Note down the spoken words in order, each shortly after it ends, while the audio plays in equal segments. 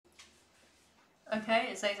Okay,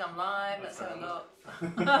 it says I'm live. Let's have a look.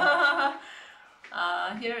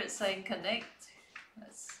 Here it's saying connect.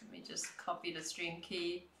 Let me just copy the stream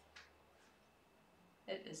key.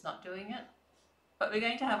 It is not doing it. But we're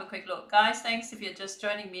going to have a quick look. Guys, thanks if you're just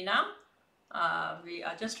joining me now. We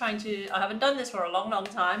are just trying to, I haven't done this for a long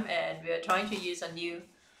time, and we're trying to use a new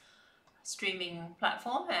streaming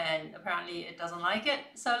platform, and apparently it doesn't like it.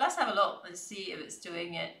 So let's have a look and see if it's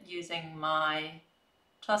doing it using my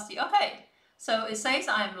trusty. Okay, so it says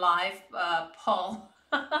I'm live, Paul.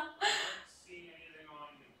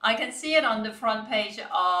 I can see it on the front page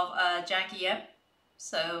of Jackie M.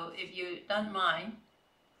 So if you don't mind,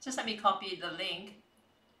 just let me copy the link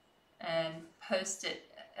and post it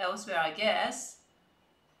elsewhere, I guess.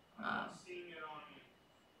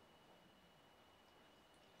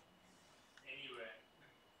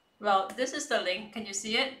 Well, this is the link. Can you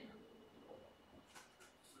see it?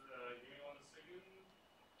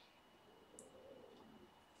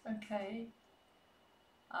 Okay.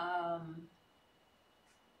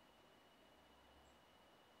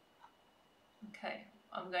 Okay,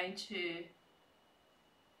 I'm going to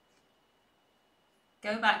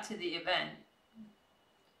go back to the event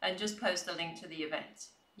and just post the link to the event.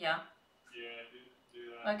 Yeah? Yeah, do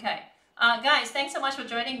that. Okay. Guys, thanks so much for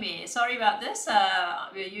joining me. Sorry about this.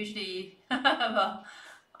 We're usually, well,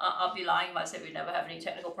 I'll be lying if I said we never have any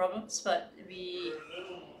technical problems, but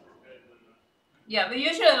yeah, we're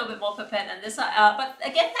usually a little bit more prepared than this. But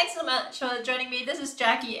again, thanks so much for joining me. This is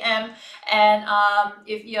Jackie M. And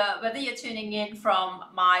whether you're tuning in from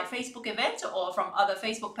my Facebook event or from other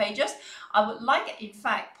Facebook pages, I would like, in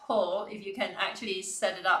fact, Paul, if you can actually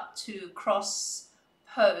set it up to cross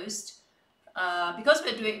post. Because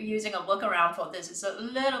we're using a workaround for this, it's a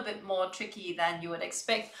little bit more tricky than you would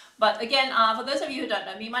expect. But again, for those of you who don't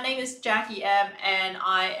know me, my name is Jackie M, and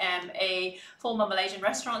I am a former Malaysian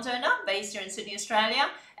restaurant owner based here in Sydney, Australia.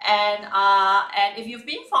 And if you've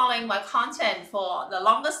been following my content for the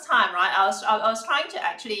longest time, right, I was trying to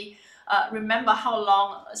actually remember how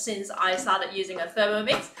long since I started using a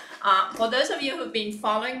Thermomix. For those of you who've been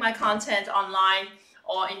following my content online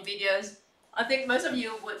or in videos, I think most of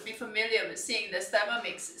you would be familiar with seeing this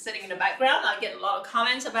Thermomix sitting in the background. I get a lot of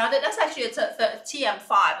comments about it. That's actually a TM5,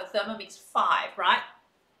 a Thermomix 5, right?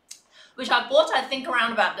 Which I bought, I think,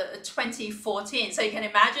 around about 2014. So you can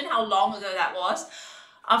imagine how long ago that was.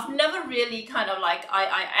 I've never really kind of like,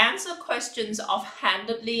 I answer questions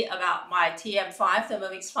offhandedly about my TM5,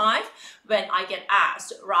 Thermomix 5, when I get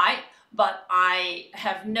asked, right? But I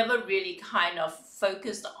have never really kind of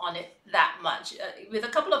focused on it that much. With a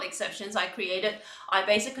couple of exceptions, I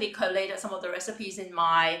basically collated some of the recipes in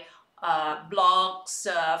my blogs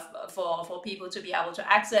for people to be able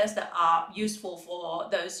to access that are useful for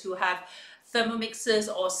those who have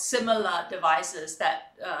Thermomixes or similar devices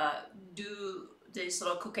that do this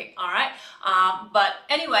sort of cooking, all right? But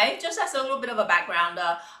anyway, just as a little bit of a background,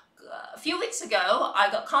 a few weeks ago, I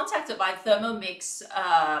got contacted by Thermomix,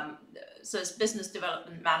 so it's business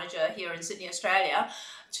development manager here in Sydney, Australia,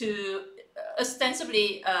 to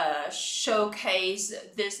ostensibly showcase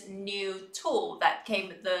this new tool that came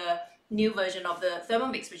with the new version of the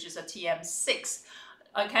Thermomix, which is a TM6.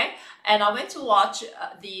 Okay, and I went to watch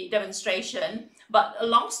the demonstration, but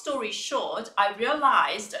long story short, I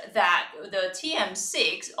realized that the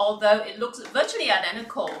TM6, although it looks virtually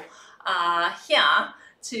identical here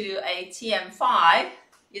to a TM5,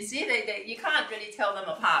 you see, you can't really tell them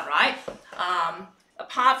apart, right?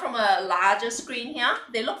 Apart from a larger screen here,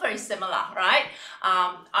 they look very similar, right?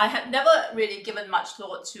 I had never really given much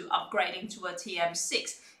thought to upgrading to a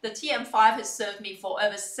TM6. The TM5 has served me for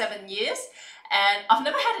over 7 years, and I've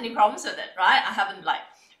never had any problems with it, right? I haven't like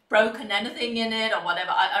broken anything in it or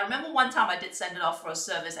whatever. I remember one time I did send it off for a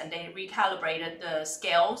service and they recalibrated the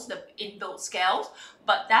scales, the inbuilt scales.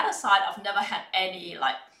 But that aside, I've never had any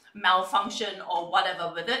like malfunction or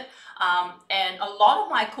whatever with it. And a lot of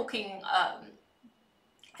my cooking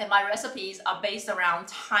and my recipes are based around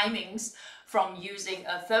timings from using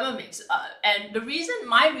a Thermomix. And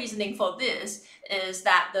my reasoning for this is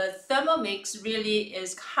that the Thermomix really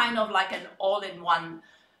is kind of like an all-in-one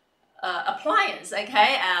appliance,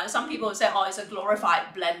 okay? Some people say, oh, it's a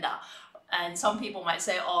glorified blender. And some people might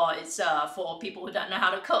say, oh, it's for people who don't know how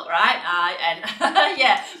to cook, right? And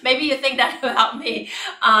yeah, maybe you think that about me.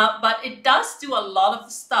 But it does do a lot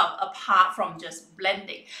of stuff apart from just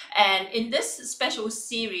blending. And in this special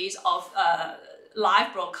series of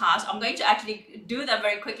live broadcast, I'm going to actually do that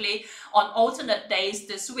very quickly on alternate days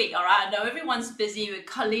this week, all right? I know everyone's busy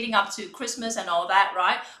with leading up to Christmas and all that,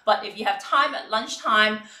 right? But if you have time at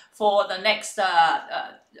lunchtime for the next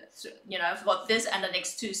you know, for this and the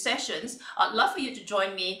next 2 sessions, I'd love for you to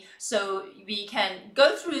join me so we can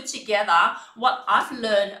go through together what I've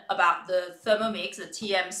learned about the Thermomix, the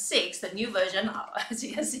TM6, the new version. As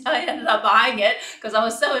you can see, I ended up buying it because I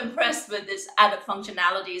was so impressed with its added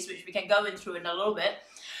functionalities, which we can go through in a little bit.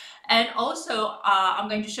 And also, I'm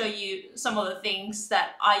going to show you some of the things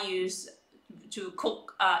that I use to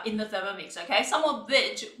cook in the Thermomix, okay? Some of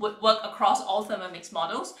which would work across all Thermomix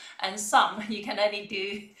models, and some you can only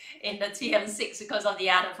do in the TM6 because of the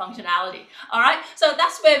added functionality. All right, so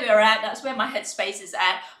that's where we're at. That's where my headspace is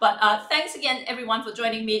at. But thanks again, everyone, for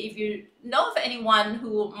joining me. If you know of anyone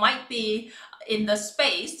who might be in the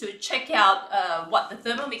space to check out what the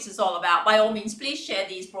Thermomix is all about, by all means, please share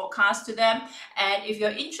these broadcasts to them. And if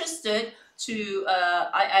you're interested to,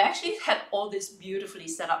 I actually had all this beautifully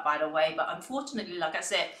set up, by the way, but unfortunately, like I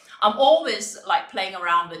said, I'm always like playing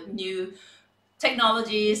around with new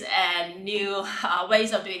technologies and new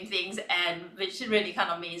ways of doing things, and which really kind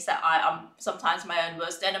of means that I'm sometimes my own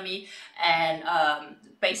worst enemy, and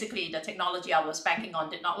basically the technology I was banking on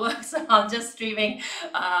did not work, so I'm just streaming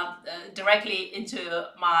directly into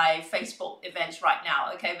my Facebook events right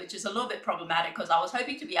now, okay, which is a little bit problematic because I was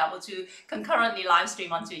hoping to be able to concurrently live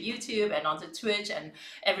stream onto YouTube and onto Twitch and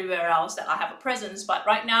everywhere else that I have a presence, but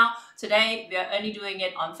right now, today, we are only doing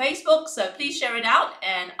it on Facebook, so please share it out.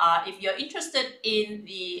 And if you're interested in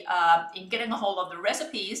the in getting a hold of the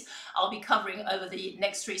recipes I'll be covering over the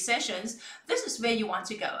next 3 sessions, this is where you want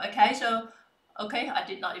to go, okay? So, okay, I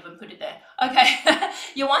did not even put it there. Okay,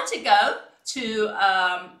 you want to go to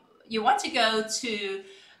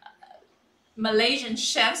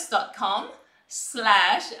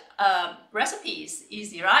malaysianchefs.com/recipes.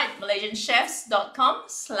 Easy, right?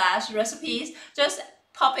 malaysianchefs.com/recipes. Just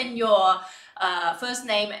pop in your first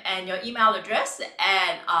name and your email address,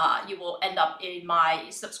 and you will end up in my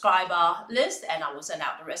subscriber list, and I will send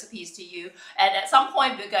out the recipes to you. And at some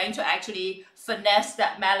point, we're going to actually finesse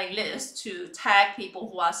that mailing list to tag people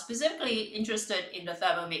who are specifically interested in the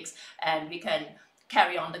Thermomix, and we can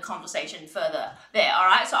carry on the conversation further there. All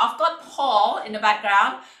right, so I've got Paul in the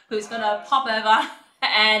background who's gonna pop over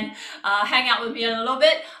and hang out with me a little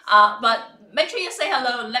bit, but make sure you say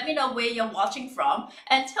hello, let me know where you're watching from,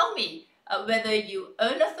 and tell me whether you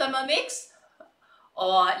own a Thermomix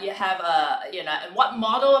or you have a, you know, what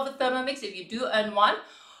model of a Thermomix if you do own one,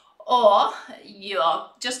 or you're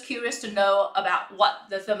just curious to know about what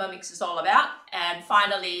the Thermomix is all about. And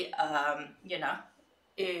finally, you know,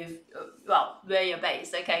 if, well, where you're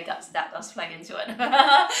based, okay, because that does play into it.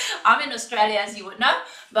 I'm in Australia, as you would know,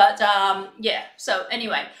 but yeah, so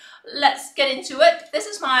anyway, let's get into it. This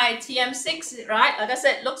is my TM6, right? Like I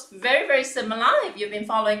said, it looks very, very similar if you've been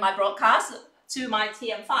following my broadcast to my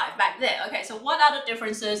TM5 back there. Okay, so what are the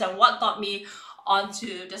differences and what got me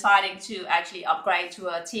onto deciding to actually upgrade to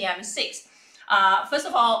a TM6? First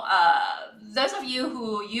of all, those of you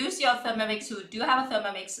who use your Thermomix, who do have a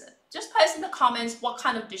Thermomix, just post in the comments what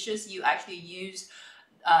kind of dishes you actually use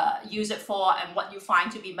it for and what you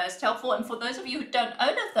find to be most helpful. And for those of you who don't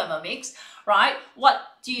own a Thermomix, right,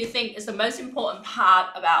 what do you think is the most important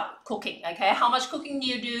part about cooking? Okay, how much cooking do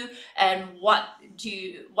you do, and what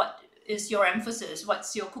is your emphasis?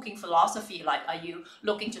 What's your cooking philosophy like? Are you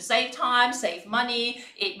looking to save time, save money,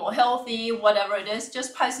 eat more healthy, whatever it is?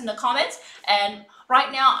 Just post in the comments. And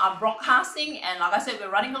right now I'm broadcasting, and like I said, we're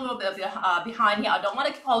running a little bit of behind here. I don't want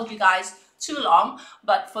to hold you guys too long,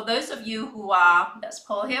 but for those of you who are, that's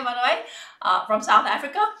Paul here, by the way, from South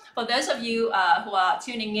Africa. For those of you who are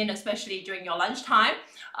tuning in, especially during your lunchtime,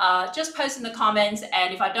 just post in the comments,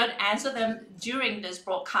 and if I don't answer them during this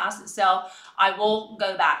broadcast itself, I will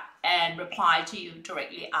go back and reply to you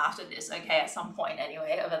directly after this, okay, at some point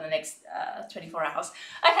anyway, over the next 24 hours.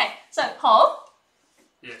 Okay, so Paul.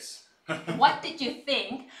 Yes. What did you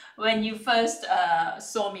think when you first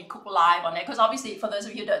saw me cook live on it? Because obviously, for those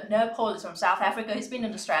of you who don't know, Paul is from South Africa. He's been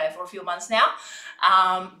in Australia for a few months now,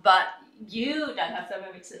 but you don't have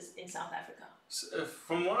Thermomixes in South Africa. So,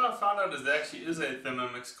 from what I found out, there actually is a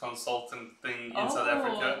Thermomix consultant thing in South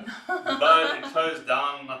Africa, but it closed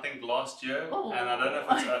down, I think, last year, and I don't know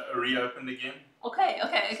if it's reopened again. Okay.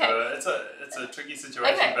 So it's a tricky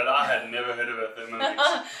situation, but I had never heard of a Thermomix.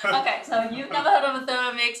 Okay, so you've never heard of a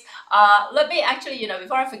Thermomix. Let me actually, you know,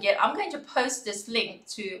 before I forget, I'm going to post this link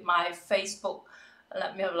to my Facebook.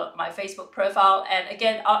 Let me have a look, my Facebook profile. And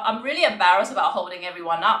again, I'm really embarrassed about holding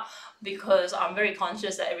everyone up because I'm very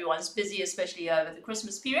conscious that everyone's busy, especially over the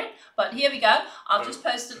Christmas period. But here we go. I've just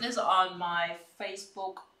posted this on my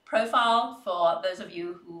Facebook profile for those of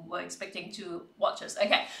you who were expecting to watch us.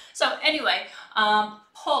 Okay, so anyway,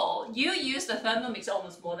 Paul, you use the Thermomix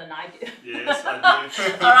almost more than I do. Yes, I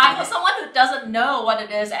do. All right, for someone who doesn't know what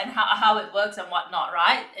it is and how it works and whatnot,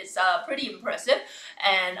 right? It's pretty impressive.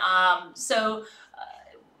 And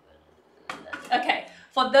okay,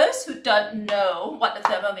 for those who don't know what the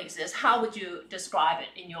Thermomix is, how would you describe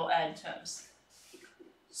it in your own terms?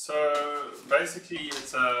 So basically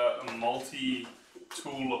it's a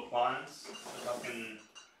multi-tool appliance, if I can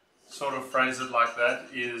sort of phrase it like that,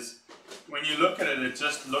 is when you look at it, it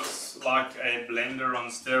just looks like a blender on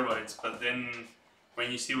steroids, but then when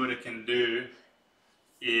you see what it can do,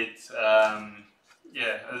 it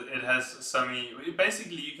has so many,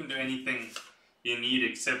 basically you can do anything you need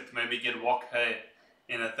except maybe get wok hay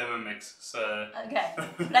in a Thermomix. So okay,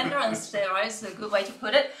 blender on steroids is a good way to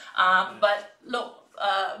put it. But look,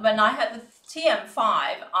 when I had the TM5,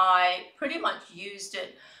 I pretty much used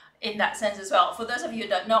it in that sense as well. For those of you who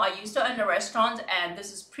don't know, I used to own a restaurant, and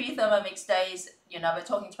this is pre-Thermomix days. You know, we're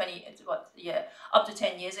talking up to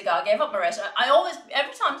 10 years ago. I gave up my restaurant.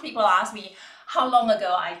 Every time people ask me how long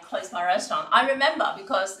ago I closed my restaurant, I remember,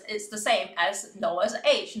 because it's the same as Noah's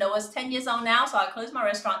age. Noah's 10 years old now, so I closed my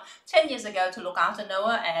restaurant 10 years ago to look after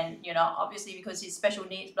Noah, and you know, obviously because he's special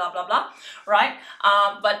needs, blah blah blah, right?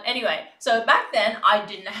 But anyway, so back then I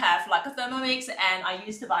didn't have like a Thermomix, and I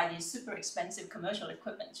used to buy these super expensive commercial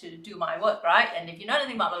equipment to do my work, right? And if you know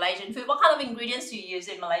anything about Malaysian food, what kind of ingredients do you use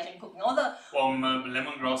in Malaysian cooking?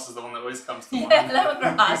 lemongrass is the one that always comes to mind. Yeah,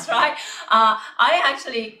 lemongrass, right? I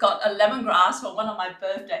actually got a lemongrass for one of my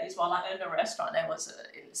birthdays while I owned a restaurant. It was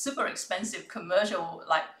a super expensive commercial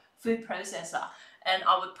like food processor, and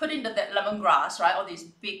I would put in the lemongrass, right? All these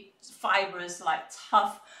big fibrous, like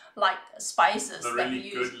tough, like spices. The really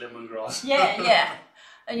good lemongrass. Yeah, yeah.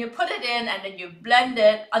 And you put it in, and then you blend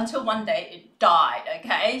it until one day it died.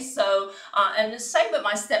 Okay, so and the same with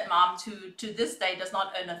my stepmom. To this day, does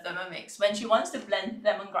not own a Thermomix. When she wants to blend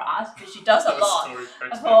lemongrass, which she does a lot.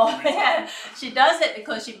 Yeah, she does it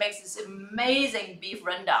because she makes this amazing beef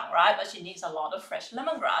rendang, right? But she needs a lot of fresh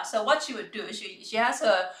lemongrass. So what she would do is she has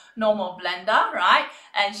her normal blender, right?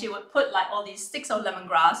 And she would put like all these sticks of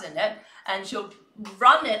lemongrass in it, and she'll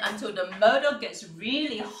run it until the motor gets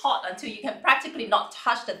really hot, until you can practically not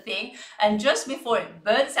touch the thing, and just before it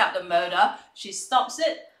burns out the motor, she stops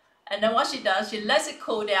it, and then what she does, she lets it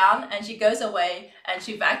cool down, and she goes away and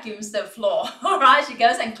she vacuums the floor. All right, she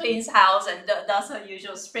goes and cleans house and does her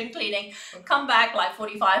usual spring cleaning, come back like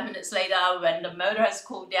 45 minutes later when the motor has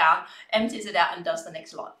cooled down, empties it out and does the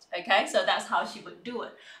next lot. Okay, so that's how she would do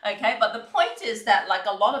it. Okay, but the point is that like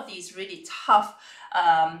a lot of these really tough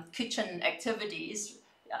kitchen activities,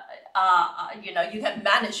 you know, you can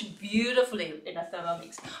manage beautifully in a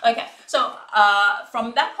Thermomix. Okay, so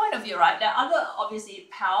from that point of view, right, there are other obviously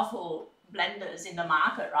powerful blenders in the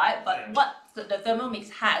market, right? But what the Thermomix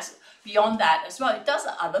has beyond that as well, it does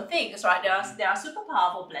other things, right? There are super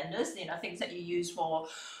powerful blenders, you know, things that you use for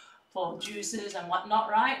juices and whatnot,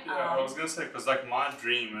 right? Yeah, I was gonna say, because like my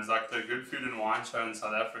dream is like the Good Food and Wine Show in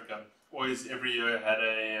South Africa. Always every year had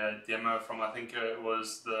a demo from, I think it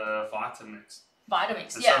was the Vitamix.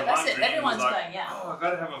 Vitamix, and yeah, so that's it. Everyone's like, going, yeah. Oh, I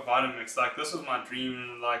gotta have a Vitamix. Like this was my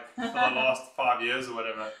dream, like for the last 5 years or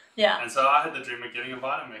whatever. Yeah. And so I had the dream of getting a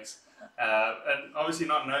Vitamix, and obviously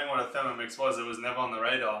not knowing what a Thermomix was, it was never on the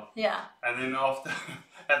radar. Yeah. And then after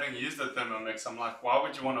having used the Thermomix, I'm like, why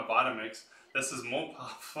would you want a Vitamix? This is more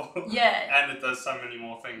powerful. Yeah. And it does so many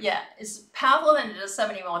more things. Yeah, it's powerful and it does so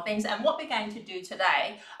many more things. And what we're going to do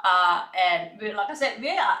today, like I said,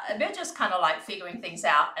 we're just kind of like figuring things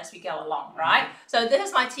out as we go along, right? So this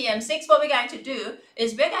is my TM6. What we're going to do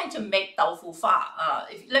is we're going to make Taufu Fah.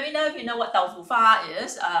 Let me know if you know what Taufu Fah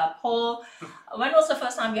is. Paul, when was the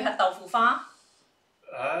first time you had Taufu Fah?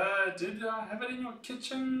 Did I have it in your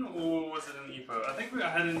kitchen or was it in Ipoh? I think I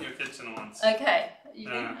had it in your kitchen once. Okay. You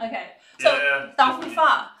think? Okay. So Taufu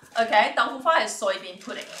Fah. Okay, Taufu Fah is soybean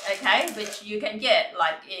pudding. Okay, which you can get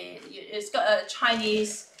like it's got a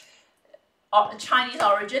Chinese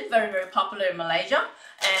origin, very very popular in Malaysia.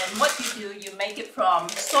 And what you do, you make it from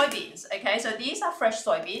soybeans. Okay, so these are fresh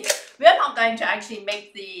soybeans. We are not going to actually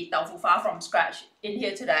make the Taufu Fah from scratch in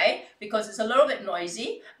here today because it's a little bit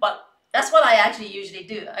noisy, but that's what I actually usually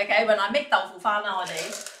do. Okay, when I make Taufu Fah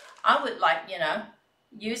nowadays, I would like, you know,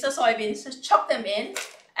 use the soybeans, just chop them in,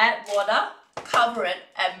 add water, cover it,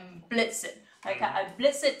 and blitz it. Okay, I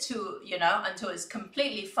blitz it to, you know, until it's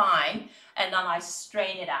completely fine, and then I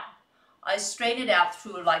strain it out. I strain it out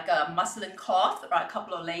through like a muslin cloth, right, a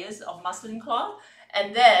couple of layers of muslin cloth,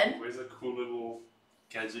 and then... Where's a cool little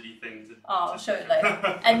gadgety thing to... Oh, I'll show you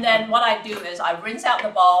later. And then what I do is I rinse out the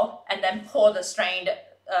bowl, and then pour the strained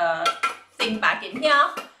thing back in here,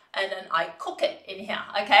 and then I cook it in here.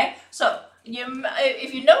 Okay, so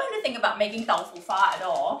if you know anything about making Taufu Fah at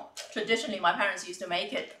all, traditionally my parents used to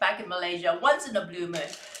make it back in Malaysia once in a blue moon.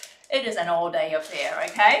 It is an all-day affair,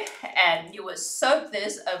 okay? And you would soak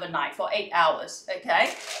this overnight for 8 hours,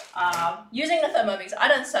 okay? Using the Thermomix, I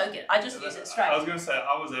don't soak it. I just use it straight. I was going to say,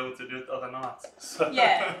 I was able to do it the other night. So.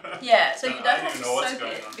 Yeah. So you don't have to soak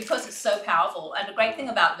it because it's so powerful. And the great thing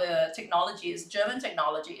about the technology is German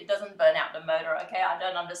technology. It doesn't burn out the motor, okay? I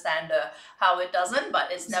don't understand how it doesn't, but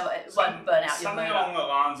it won't burn out your motor. Something along the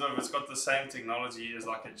lines of it's got the same technology as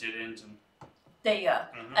like a jet engine. There you go.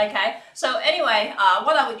 Okay. So anyway,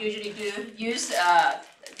 what I would usually do, use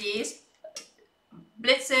these,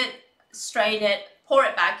 blitz it, strain it, pour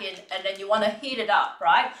it back in, and then you want to heat it up,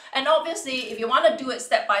 right? And obviously, if you want to do it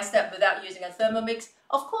step by step without using a Thermomix,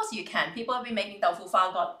 of course you can. People have been making Taufu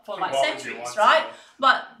Fah for like centuries, right?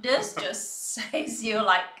 But this just saves you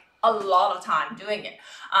like a lot of time doing it.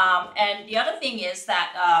 And the other thing is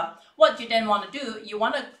that what you then want to do, you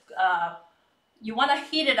want to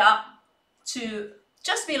heat it up to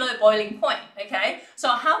just below boiling point, okay? So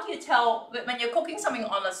how do you tell when you're cooking something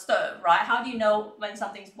on a stove, right? How do you know when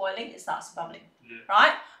something's boiling? It starts bubbling,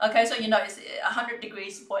 right? Okay, so you know it's 100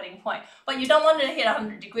 degrees boiling point. But you don't want it to hit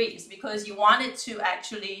 100 degrees because you want it to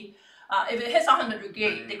actually, if it hits 100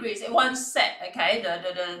 degrees, it won't set, okay?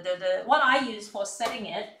 What I use for setting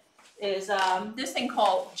it is this thing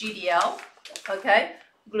called GDL, okay?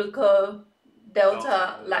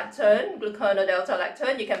 Glucodelta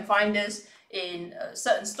lactone. You can find this in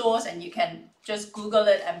certain stores, and you can just Google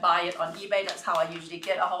it and buy it on eBay. That's how I usually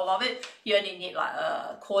get a hold of it. You only need like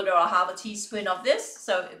a quarter or half a teaspoon of this,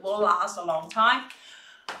 so it will last a long time.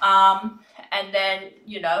 And then,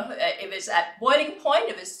 you know, if it's at boiling point,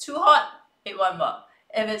 if it's too hot, it won't work.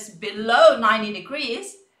 If it's below 90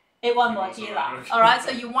 degrees, it won't work either. All right,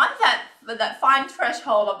 so you want that fine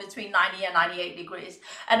threshold of between 90 and 98 degrees.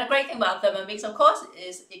 And the great thing about Thermomix, of course,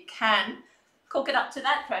 is it can cook it up to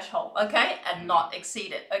that threshold, okay, and not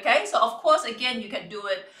exceed it, okay? So of course, again, you can do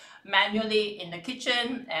it manually in the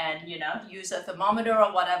kitchen and, you know, use a thermometer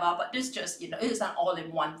or whatever, but this just, you know, it is an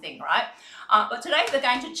all-in-one thing, right? But today we're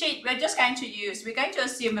going to cheat. We're going to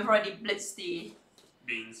assume we've already blitzed the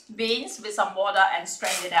beans with some water and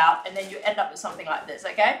strained it out, and then you end up with something like this,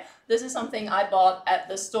 okay? This is something I bought at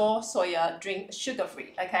the store, soya drink,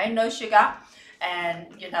 sugar-free, okay? No sugar, and,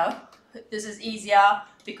 you know, this is easier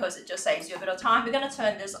because it just saves you a bit of time. We're going to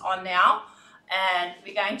turn this on now, and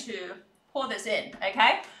we're going to pour this in,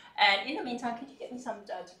 okay? And in the meantime, could you get me some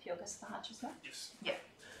tapioca starch as well? Yes. Yeah.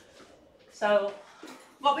 So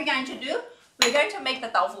what we're going to do, we're going to make the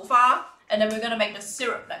Taufu Fah, and then we're going to make the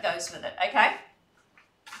syrup that goes with it, okay?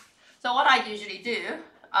 So what I usually do,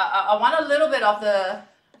 I want a little bit of the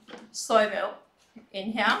soy milk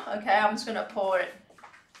in here, okay? I'm just going to pour it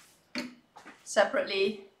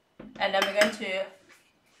separately. And then we're going to,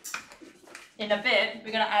 in a bit,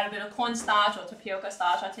 we're going to add a bit of cornstarch or tapioca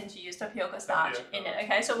starch. I tend to use tapioca starch in it,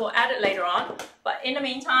 okay? So we'll add it later on. But in the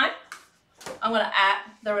meantime, I'm going to add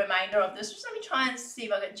the remainder of this. Just let me try and see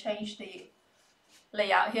if I can change the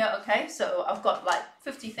layout here, okay? So I've got like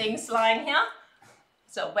 50 things lying here.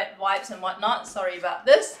 So wet wipes and whatnot. Sorry about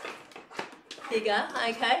this. Here you go,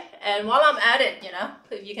 okay? And while I'm at it, you know,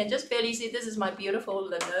 if you can just barely see, this is my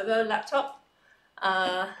beautiful Lenovo laptop.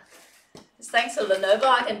 Thanks to Lenovo,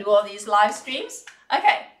 I can do all these live streams.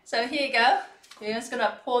 Okay, so here you go. You're just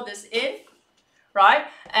gonna pour this in, right?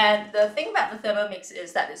 And the thing about the Thermomix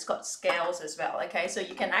is that it's got scales as well, okay? So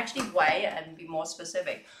you can actually weigh and be more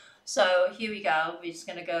specific. So here we go. We're just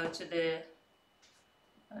gonna go to the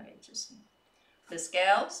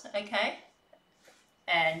scales, okay?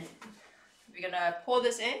 And we're gonna pour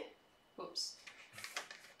this in. Oops.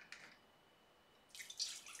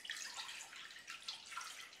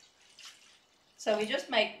 So we just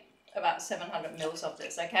make about 700 mils of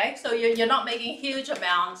this, okay? So you're not making huge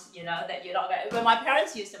amounts, you know, that you're not going to... When my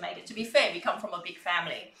parents used to make it, to be fair, we come from a big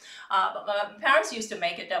family. But my parents used to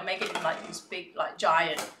make it, they'll make it in like these big, like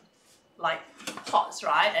giant, like pots,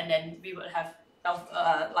 right? And then we would have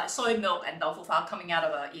like soy milk and Taufu Fah coming out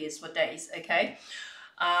of our ears for days, okay?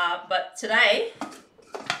 But today,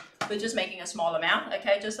 we're just making a small amount,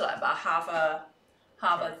 okay? Just like about half a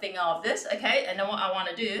thing of this, okay? And then what I want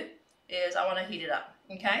to do is I want to heat it up,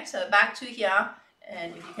 okay? So back to here,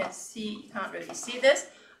 and if you can see, you can't really see this,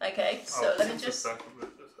 okay? So let me just,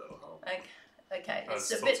 okay,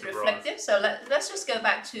 it's a bit reflective, so let's just go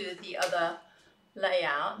back to the other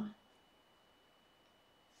layout.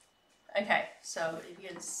 Okay, so if you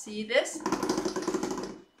can see this,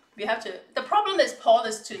 we have to, the problem is Paul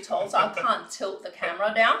is too tall, so I can't tilt the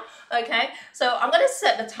camera down. Okay, so I'm going to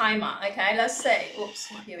set the timer. Okay, let's say, oops,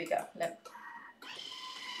 here we go.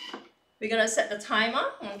 We're going to set the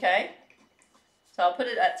timer. Okay, so I'll put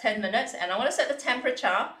it at 10 minutes, and I'm going to set the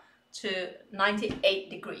temperature to 98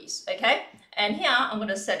 degrees. Okay, and here I'm going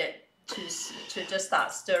to set it to just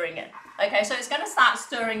start stirring it. Okay, so it's going to start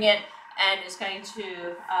stirring it, and it's going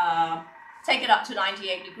to take it up to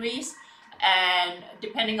 98 degrees. And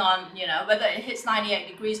depending on, you know, whether it hits 98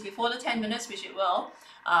 degrees before the 10 minutes, which it will,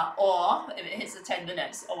 or if it hits the 10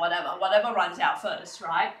 minutes or whatever runs out first,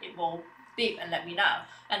 right? It will beep and let me know.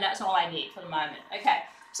 And that's all I need for the moment. Okay,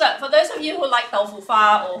 so for those of you who like Taufu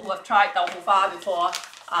Fah or who have tried Taufu Fah before,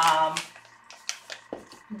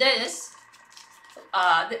 this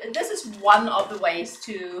is one of the ways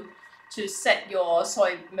to set your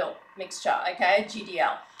soy milk mixture, okay,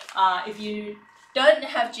 GDL. If you don't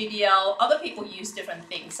have GDL, other people use different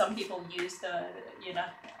things. Some people use the, you know,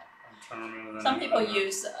 some people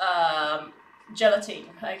use gelatin,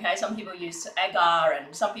 okay, some people use agar,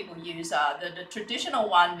 and some people use the traditional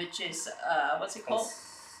one, which is, what's it called?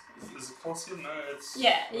 Is it calcium? No, it's...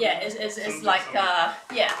 Yeah, it's like, yeah.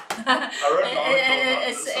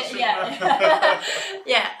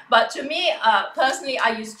 Yeah, but to me, personally,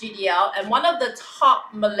 I use GDL, and one of the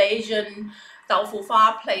top Malaysian Taufu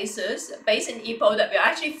Fah places based in Ipoh that we're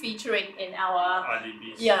actually featuring in our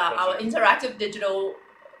our interactive digital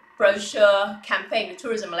brochure campaign with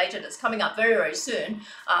Tourism Malaysia that's coming up very, very soon.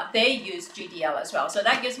 They use GDL as well, so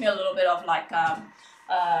that gives me a little bit of like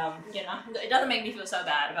you know, it doesn't make me feel so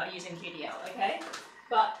bad about using GDL, okay?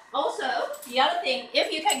 But also, the other thing,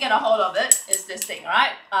 if you can get a hold of it, is this thing,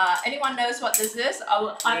 right? Anyone knows what this is?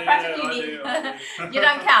 I practically need, you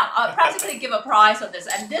don't count. I'll practically give a prize on this.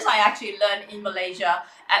 And this I actually learned in Malaysia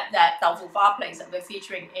at that Taufu Fah place that we're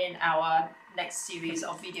featuring in our next series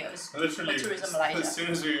of videos. Literally, for Tourism Malaysia. As soon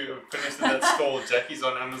as we finished that stall, Jackie's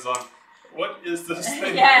on Amazon. What is this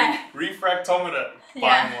thing? Yeah. Refractometer.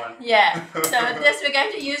 Buying one. Yeah. So this, we're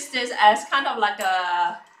going to use this as kind of like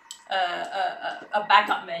a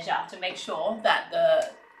backup measure to make sure that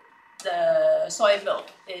the soy milk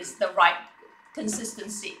is the right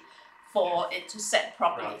consistency for it to set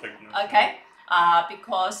properly. Okay,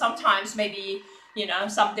 because sometimes maybe, you know,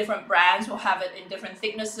 some different brands will have it in different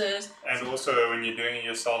thicknesses. And also when you're doing it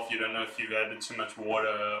yourself, you don't know if you've added too much water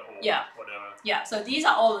or whatever. Yeah, so these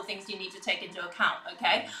are all the things you need to take into account,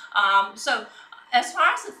 okay? So as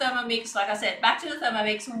far as the Thermomix, like I said, back to the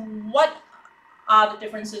Thermomix, what are the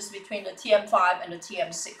differences between the TM5 and the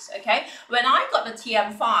TM6, okay? When I got the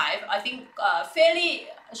TM5, I think fairly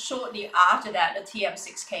shortly after that, the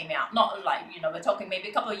TM6 came out. Not like, you know, we're talking maybe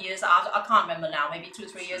a couple of years after, I can't remember now, maybe 2 or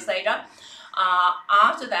 3 years later.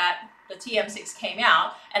 After that, the TM6 came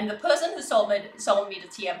out, and the person who sold me the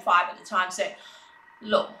TM5 at the time said,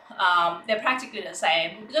 look, they're practically the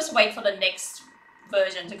same. Just wait for the next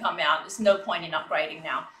version to come out. There's no point in upgrading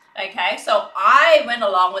now. Okay, so I went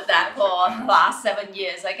along with that for the last 7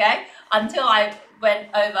 years, okay, until I went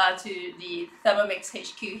over to the Thermomix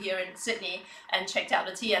HQ here in Sydney and checked out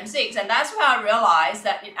the TM6, and that's where I realized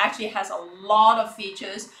that it actually has a lot of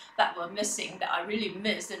features that were missing, that I really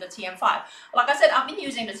missed in the TM5. Like I said, I've been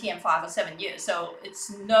using the TM5 for 7 years, so it's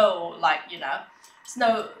no, like, you know, it's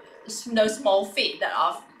no small feat that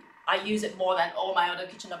I use it more than all my other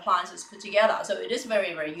kitchen appliances put together. So it is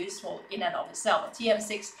very, very useful in and of itself. The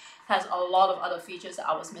TM6 has a lot of other features that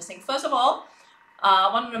I was missing. First of all,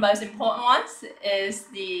 one of the most important ones is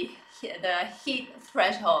the heat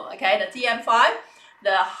threshold. Okay, the TM5,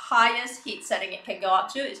 the highest heat setting it can go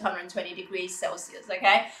up to is 120 degrees Celsius.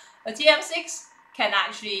 Okay, the TM6 can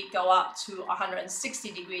actually go up to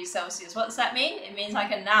 160 degrees Celsius. What does that mean? It means I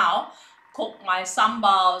can now cook my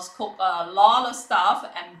sambals, cook a lot of stuff,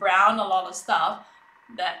 and brown a lot of stuff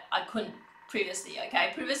that I couldn't previously.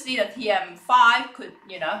 Okay, previously the TM5 could,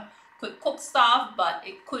 you know, could cook stuff, but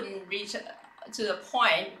it couldn't reach to the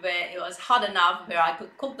point where it was hot enough where I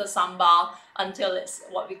could cook the sambal until it's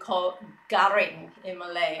what we call garing in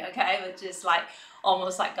Malay. Okay, which is like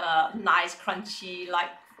almost like a nice crunchy,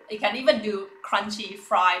 like you can even do crunchy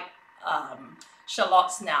fried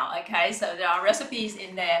shallots now. Okay, so there are recipes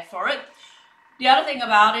in there for it. The other thing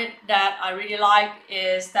about it that I really like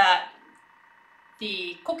is that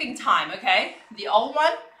the cooking time, okay, the old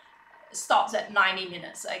one stops at 90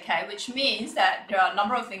 minutes, okay, which means that there are a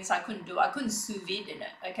number of things I couldn't do. I couldn't sous vide in it,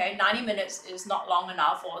 okay. 90 minutes is not long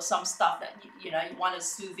enough for some stuff that you know you want to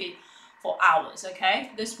sous vide for hours,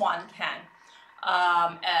 okay. This one can,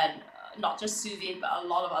 and not just sous vide, but a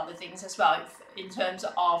lot of other things as well. In terms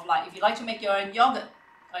of, like, if you like to make your own yogurt,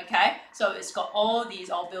 okay, so it's got all these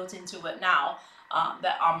all built into it now.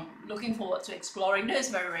 that I'm looking forward to exploring. This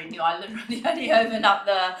is very new. I literally only opened up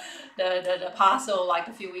the parcel like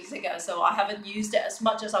a few weeks ago, so I haven't used it as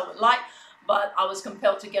much as I would like, but I was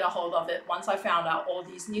compelled to get a hold of it once I found out all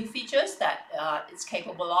these new features that it's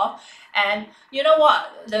capable of. And you know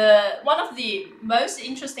what? One of the most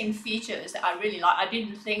interesting features that I really like, I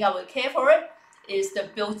didn't think I would care for it, is the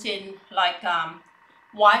built-in like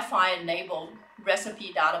Wi-Fi enabled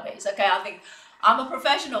recipe database. Okay, I think I'm a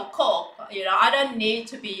professional cook. You know, I don't need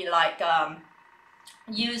to be like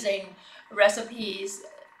using recipes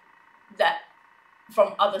that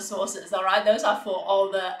from other sources. All right, those are for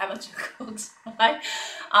all the amateur cooks, right?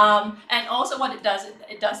 And also what it does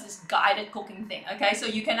this guided cooking thing. Okay, so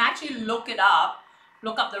you can actually look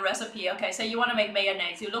up the recipe. Okay, so you want to make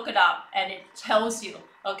mayonnaise, you look it up and it tells you,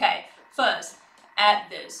 okay, first add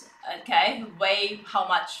this, okay, weigh how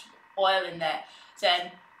much oil in there,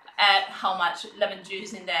 then add how much lemon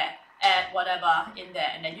juice in there, add whatever in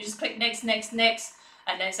there, and then you just click next, next, next,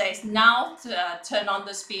 and then it says now to turn on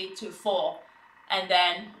the speed to 4, and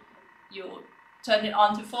then you turn it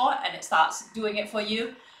on to 4 and it starts doing it for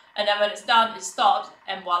you, and then when it's done it stops,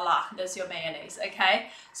 and voila, there's your mayonnaise.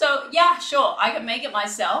 Okay, so yeah, sure, I can make it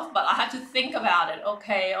myself, but I have to think about it.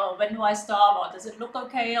 Okay, or when do I stop, or does it look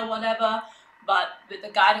okay, or whatever. But with the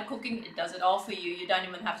guided cooking, it does it all for you. You don't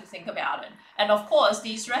even have to think about it. And of course,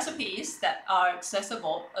 these recipes that are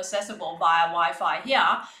accessible via Wi-Fi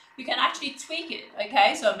here, you can actually tweak it.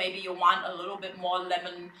 Okay, so maybe you want a little bit more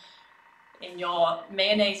lemon in your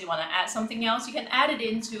mayonnaise, you want to add something else, you can add it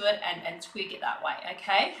into it and tweak it that way.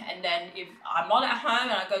 Okay, and then if I'm not at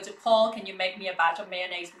home and I go to Paul, can you make me a batch of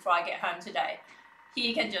mayonnaise before I get home today?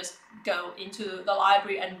 He can just go into the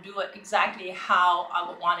library and do it exactly how I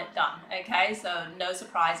would want it done. Okay, so no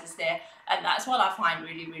surprises there, and that's what I find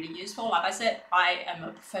really, really useful. Like I said, I am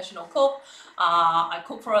a professional cook. I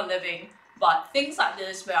cook for a living, but things like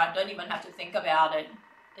this where I don't even have to think about it,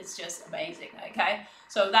 it's just amazing. Okay,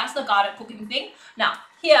 so that's the guided cooking thing. Now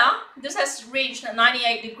here, this has reached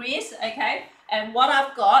 98 degrees. Okay, and what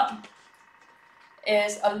I've got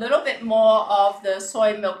is a little bit more of the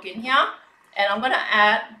soy milk in here. And I'm going to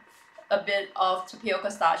add a bit of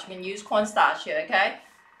tapioca starch. You can use cornstarch here, okay?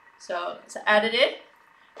 So it's added it.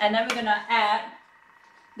 And then we're going to add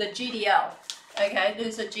the GDL. Okay, this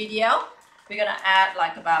is a GDL. We're going to add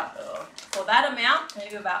like about, for that amount,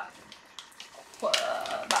 maybe about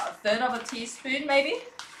a third of a teaspoon maybe.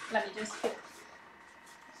 Let me just put,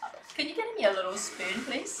 can you get me a little spoon,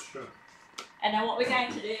 please? Sure. And then what we're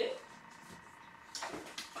going to do,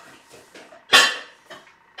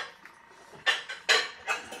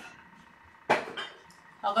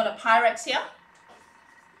 I've got a Pyrex here,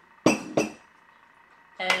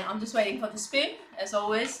 and I'm just waiting for the spoon. As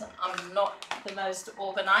always, I'm not the most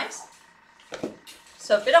organized.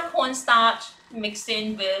 So a bit of cornstarch mixed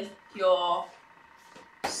in with your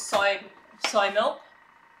soy milk.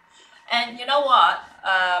 And you know what?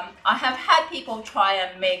 I have had people try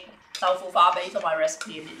and make Taufu Fah based on my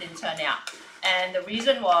recipe and it didn't turn out. And the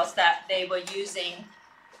reason was that they were using,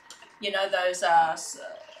 you know, those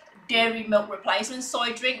dairy milk replacement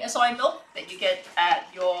soy milk that you get at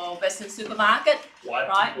your Western supermarket. White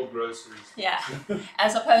right? people groceries. Yeah,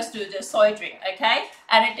 as opposed to the soy drink, okay?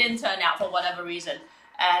 And it didn't turn out for whatever reason.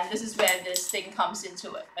 And this is where this thing comes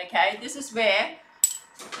into it, okay? This is where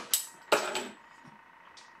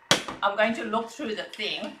I'm going to look through the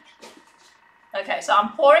thing. Okay, so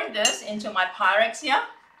I'm pouring this into my Pyrex here,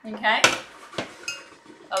 okay?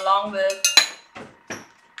 Along with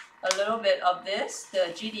a little bit of this,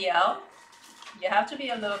 the GDL. You have to be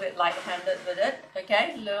a little bit light-handed with it,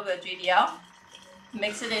 okay? A little bit of GDL.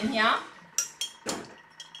 Mix it in here.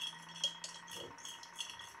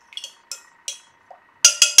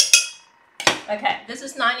 Okay, this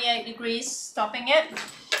is 98 degrees, stopping it.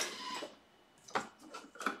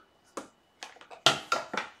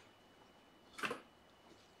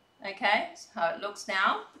 Okay, that's how it looks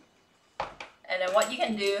now. And then what you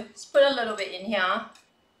can do is put a little bit in here.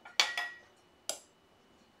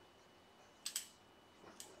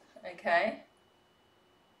 Okay,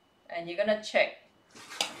 and you're gonna check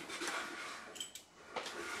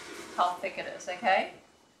how thick it is, okay?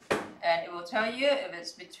 And it will tell you if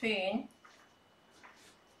it's between,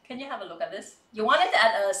 can you have a look at this? You want it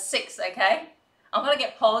at a 6, okay? I'm gonna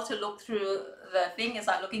get Paul to look through the thing. It's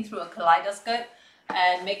like looking through a kaleidoscope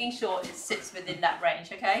and making sure it sits within that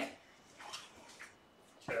range, okay?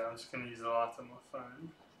 Okay, I'm just gonna use the light on my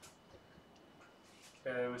phone.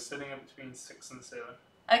 Okay, we're sitting at between 6 and 7.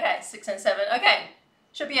 Okay, 6 and 7. Okay,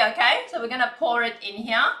 should be okay. So we're gonna pour it in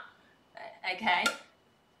here. Okay.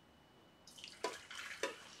 There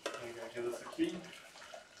you go, here's the key.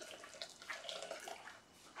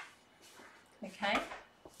 Okay,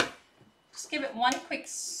 just give it one quick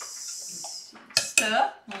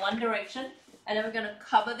stir in one direction, and then we're going to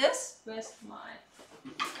cover this. Where's my...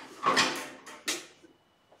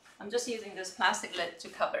 I'm just using this plastic lid to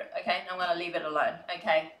cover it, okay? And I'm going to leave it alone,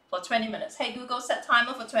 okay, for 20 minutes. Hey Google, set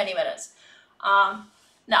timer for 20 minutes.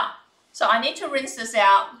 Now, so I need to rinse this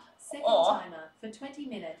out. Second timer for 20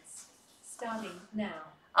 minutes. Starting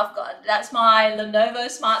now. I've got, that's my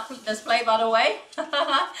Lenovo Smart Display, by the way.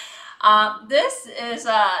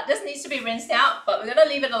 This needs to be rinsed out, but we're going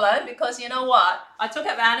to leave it alone because you know what? I took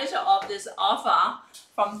advantage of this offer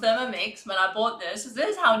from Thermomix when I bought this.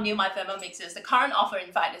 This is how new my Thermomix is. The current offer,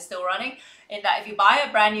 in fact, is still running, in that if you buy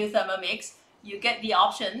a brand new Thermomix, you get the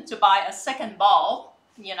option to buy a second bowl,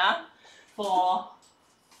 you know, for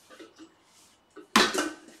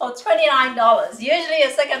 $29. Usually a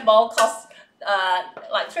second bowl costs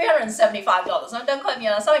like $375. Now, don't quote me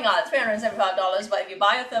on something like $375, but if you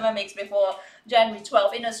buy a Thermomix before January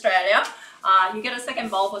 12th in Australia, you get a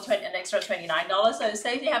second bowl for an extra $29. So it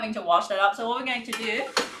saves you having to wash that up. So what we're going to do,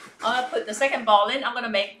 I'm going to put the second bowl in. I'm going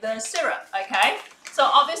to make the syrup, okay? So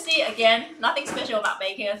obviously, again, nothing special about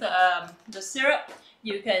making the syrup.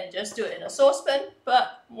 You can just do it in a saucepan,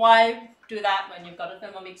 but why do that when you've got a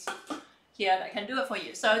Thermomix here that can do it for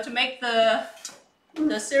you? So to make the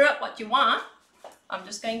syrup what you want, I'm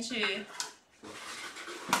just going to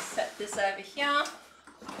set this over here.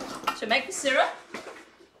 To make the syrup,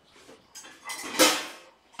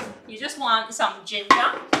 you just want some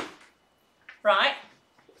ginger, right?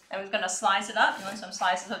 And we're going to slice it up. You want some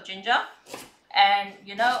slices of ginger. And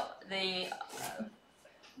you know, the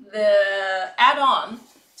add-on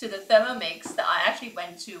to the Thermomix that I actually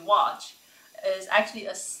went to watch is actually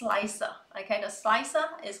a slicer. Okay, the slicer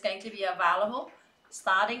is going to be available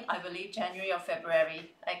starting, I believe, January or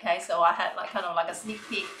February. Okay, so I had like kind of like a sneak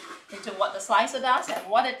peek into what the slicer does, and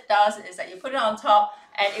what it does is that you put it on top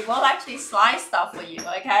and it will actually slice stuff for you.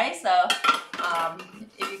 Okay, so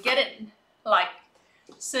if you get it like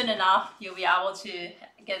soon enough, you'll be able to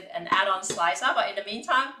get an add-on slicer, but in the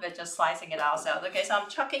meantime, we're just slicing it ourselves. Okay, so I'm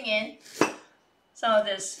chucking in some of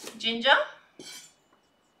this ginger.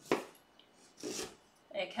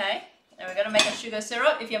 Okay, and we're going to make a sugar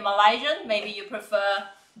syrup. If you're Malaysian, maybe you prefer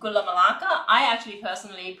gula melaka. I actually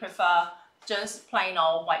personally prefer just plain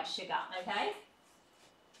old white sugar, okay?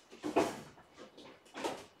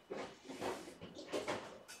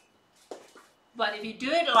 But if you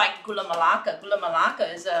do it like gula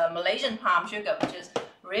melaka is a Malaysian palm sugar, which is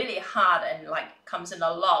really hard and like comes in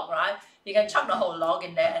a log, right? You can chuck the whole log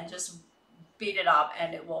in there and just beat it up,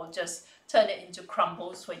 and it will just turn it into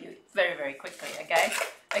crumbles for you very, very quickly, okay?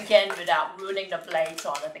 Again, without ruining the blades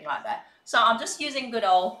or anything like that. So I'm just using good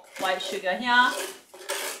old white sugar here.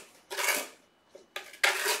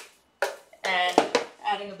 And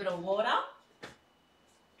adding a bit of water.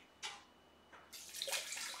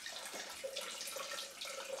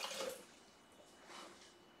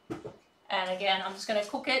 And again, I'm just going to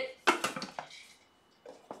cook it.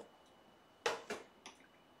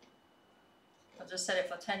 I'll just set it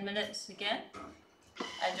for 10 minutes again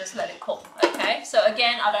and just let it cook. Okay, so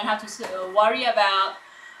again, I don't have to worry about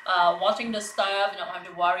watching the stove. I don't have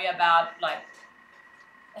to worry about like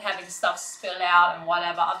having stuff spill out and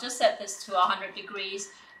whatever. I've just set this to 100 degrees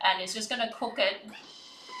and it's just going to cook it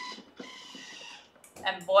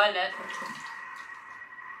and boil it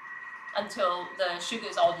until the sugar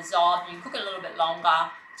is all dissolved. You cook it a little bit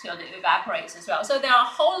longer till it evaporates as well. So there are a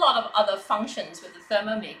whole lot of other functions with the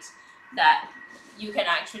Thermomix that you can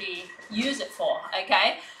actually use it for,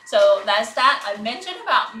 okay? So that's that. I mentioned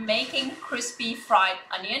about making crispy fried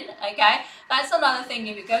onion, okay? That's another thing.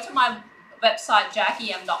 If you go to my website,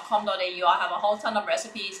 jackiem.com.au, I have a whole ton of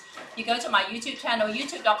recipes. You go to my YouTube channel,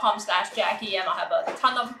 youtube.com/jackiem, I have a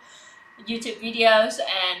ton of YouTube videos,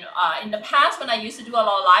 and in the past when I used to do a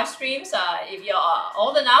lot of live streams, if you're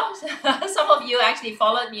old enough, some of you actually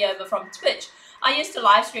followed me over from Twitch. I used to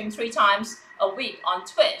live stream 3 times a week on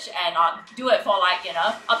Twitch, and I do it for like, you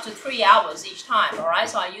know, up to 3 hours each time, alright?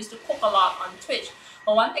 So I used to cook a lot on Twitch.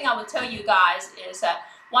 But one thing I would tell you guys is that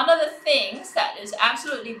one of the things that is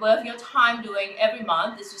absolutely worth your time doing every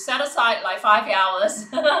month is to set aside like 5 hours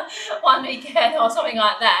one weekend or something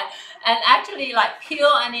like that, and actually like peel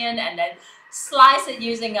onion and then slice it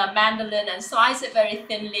using a mandolin and slice it very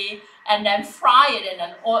thinly, and then fry it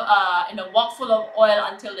in a wok full of oil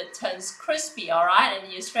until it turns crispy, alright?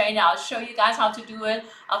 And you strain it. I'll show you guys how to do it.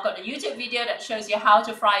 I've got a YouTube video that shows you how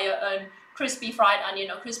to fry your own crispy fried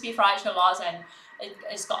onion or crispy fried shallots, and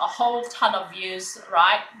it's got a whole ton of views,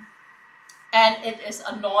 right? And it is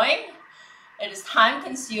annoying. It is time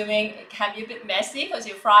consuming. It can be a bit messy because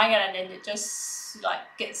you're frying it and then it just like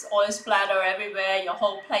gets oil splatter everywhere. Your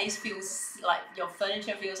whole place feels like, your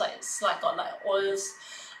furniture feels like it's like got like oils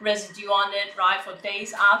residue on it, right, for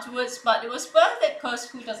days afterwards. But it was worth it because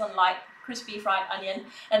who doesn't like crispy fried onion?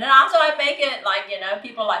 And then after I make it, like, you know,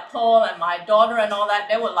 people like Paul and my daughter and all that,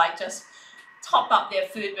 they would like just top up their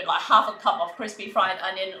food with like half a cup of crispy fried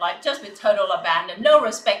onion, like just with total abandon, no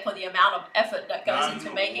respect for the amount of effort that goes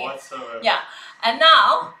into making it. Yeah, and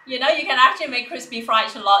now, you know, you can actually make crispy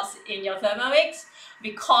fried shallots in your Thermomix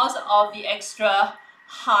because of the extra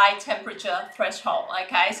high temperature threshold,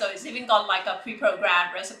 okay? So it's even got like a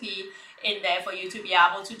pre-programmed recipe in there for you to be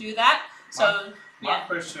able to do that. So my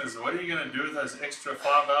question is, what are you going to do with those extra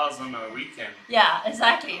 5 hours on a weekend? Yeah,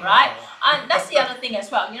 exactly, right? And that's the other thing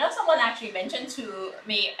as well. You know, someone actually mentioned to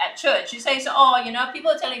me at church, she says, oh, you know,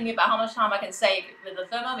 people are telling me about how much time I can save with the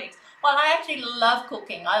Thermomix. Well, I actually love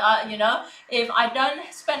cooking. You know, if I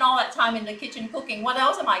don't spend all that time in the kitchen cooking, what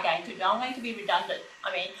else am I going to do? I'm going to be redundant.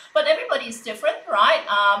 I mean, but everybody is different, right?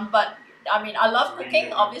 But I mean, I love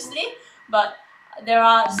cooking, obviously, but there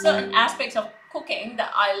are certain aspects of cooking that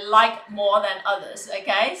I like more than others,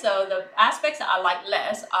 okay? So the aspects that I like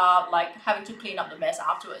less are like having to clean up the mess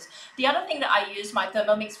afterwards. The other thing that I use my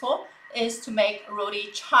Thermomix for is to make roti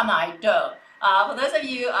canai dough. For those of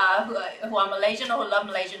you who are Malaysian or who love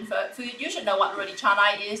Malaysian food, you should know what roti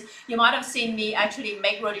canai is. You might have seen me actually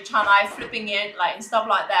make roti canai, flipping it like and stuff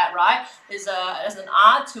like that, right? There's an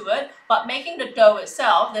art to it, but making the dough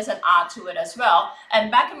itself, there's an art to it as well.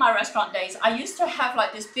 And back in my restaurant days, I used to have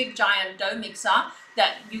like this big giant dough mixer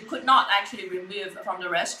that you could not actually remove from the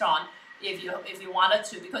restaurant if you wanted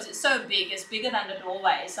to, because it's so big. It's bigger than the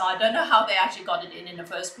doorway. So I don't know how they actually got it in the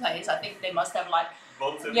first place. I think they must have like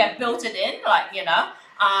built it in, like, you know.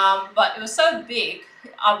 But it was so big,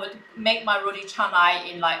 I would make my roti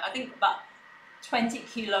canai in like, I think about 20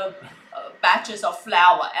 kilo batches of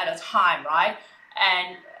flour at a time, right?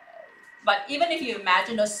 And but even if you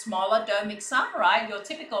imagine a smaller dough mixer, right, your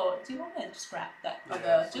typical, do you want to just grab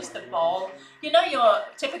that, just the bowl, you know, your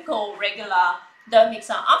typical regular dough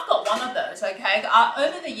mixer, I've got one of those, okay?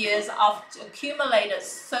 Over the years, I've accumulated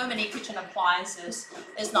so many kitchen appliances,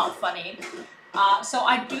 it's not funny. So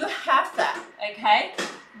I do have that, okay?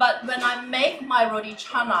 But when I make my roti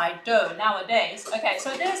canai dough nowadays, okay,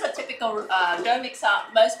 so there's a typical dough mixer.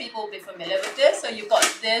 Most people will be familiar with this. So you've got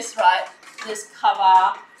this, right? This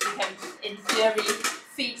cover. You can, in theory,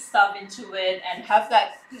 feed stuff into it and have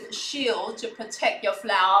that shield to protect your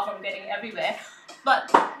flour from getting everywhere. But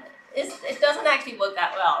it doesn't actually work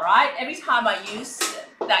that well, right? Every time I use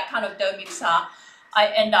that kind of dough mixer, I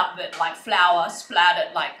end up with like flour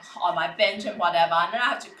splattered like on my bench and whatever, and then I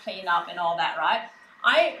have to clean up and all that, right?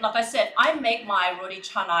 Like I said, I make my roti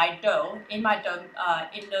canai dough in my dough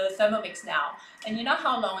in the Thermomix now, and you know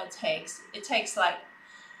how long it takes? It takes like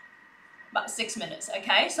about 6 minutes,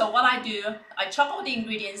 okay? So what I do, I chop all the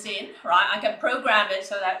ingredients in, right? I can program it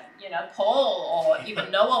so that, you know, Paul or even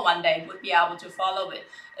Noah one day would be able to follow it.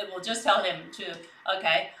 It will just tell him to,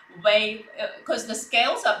 okay, weigh, because the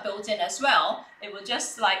scales are built in as well. It will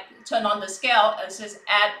just like turn on the scale and says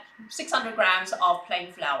add 600 grams of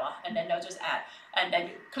plain flour, and then they'll just add. And then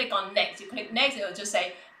you click on next, you click next, it will just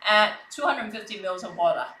say add 250 mils of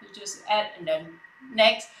water. You just add, and then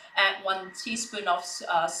next, add 1 teaspoon of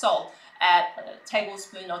salt. Add a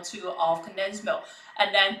tablespoon or 2 of condensed milk,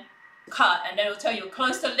 and then cut, and then it'll tell you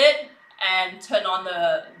close the lid and turn on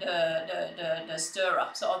the stirrer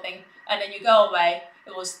sort of thing, and then you go away,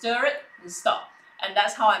 it will stir it and stop. And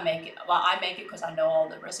that's how I make it. Well, I make it because I know all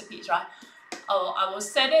the recipes, right? I will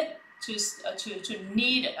set it to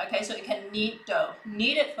knead it, okay? So it can knead dough.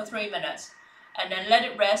 Knead it for 3 minutes, and then let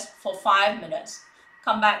it rest for 5 minutes.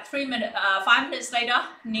 Come back 5 minutes later,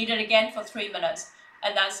 knead it again for 3 minutes.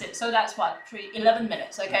 And that's it. So that's what, 11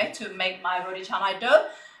 minutes, okay, to make my roti canai dough.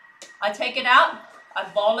 I take it out, I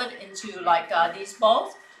boil it into like these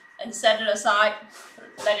bowls and set it aside,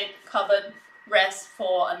 let it covered, rest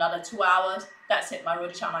for another 2 hours. That's it, my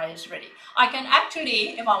roti canai is ready. I can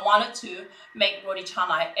actually, if I wanted to, make roti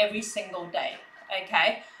canai every single day,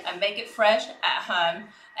 okay, and make it fresh at home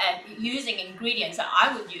and using ingredients that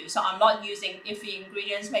I would use. So I'm not using iffy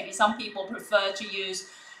ingredients. Maybe some people prefer to use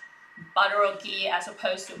butter or ghee as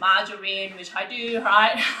opposed to margarine, which I do,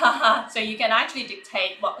 right? So you can actually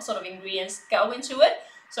dictate what sort of ingredients go into it.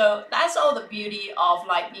 So that's all the beauty of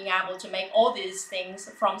like being able to make all these things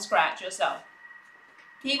from scratch yourself.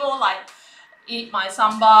 People like eat my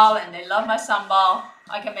sambal and they love my sambal.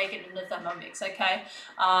 I can make it in the Thermomix, okay?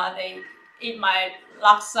 They eat my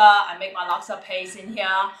laksa, I make my laksa paste in here.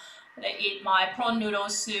 They eat my prawn noodle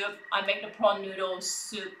soup, I make the prawn noodle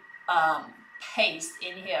soup paste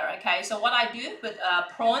in here. Okay, so what I do with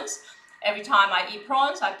prawns, every time I eat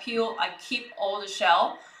prawns, I keep all the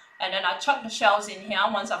shell, and then I chuck the shells in here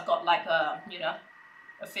once I've got like a, you know,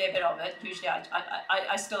 a fair bit of it. Usually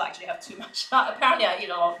I still actually have too much. Apparently I eat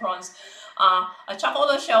a lot of prawns. I chuck all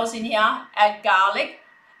the shells in here, add garlic,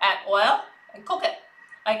 add oil, and cook it.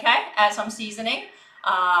 Okay, add some seasoning,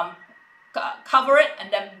 cover it,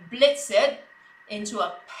 and then blitz it into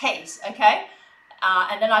a paste. Okay,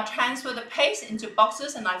 and then I transfer the paste into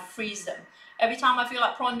boxes and I freeze them. Every time I feel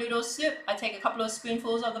like prawn noodle soup, I take a couple of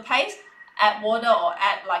spoonfuls of the paste, add water or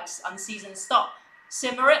add like unseasoned stock,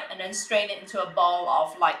 simmer it, and then strain it into a bowl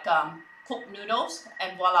of like cooked noodles,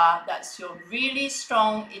 and voila, that's your really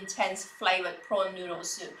strong, intense flavored prawn noodle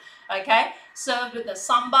soup. Okay, served with the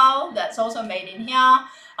sambal that's also made in here,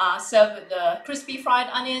 served with the crispy fried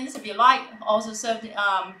onions if you like, also served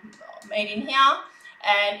made in here.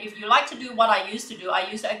 And if you like to do what I used to do,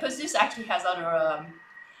 because this actually has other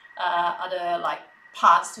like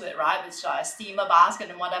parts to it, right, which are a steamer basket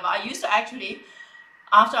and whatever. I used to actually,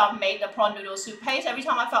 after I've made the prawn noodle soup paste, every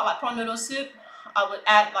time I felt like prawn noodle soup, I would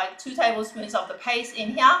add like 2 tablespoons of the paste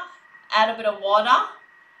in here, add a bit of water,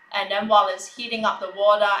 and then while it's heating up the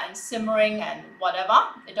water and simmering and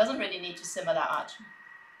whatever, it doesn't really need to simmer that much,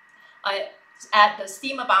 I add the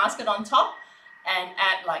steamer basket on top and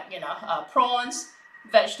add like, you know, prawns,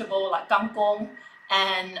 vegetable like kangkong,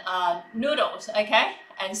 and noodles, okay,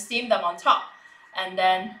 and steam them on top, and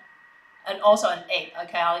also an egg.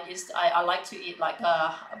 Okay, I like to eat like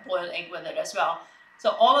a boiled egg with it as well.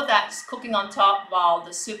 So all of that's cooking on top while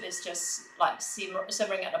the soup is just like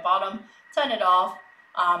simmering at the bottom. Turn it off,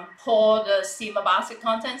 pour the steamer basket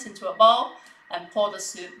contents into a bowl, and pour the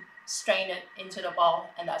soup, strain it into the bowl,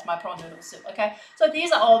 and that's my prawn noodle soup. Okay, so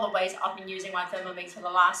these are all the ways I've been using my Thermomix for the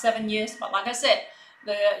last 7 years. But like I said,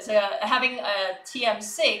 having a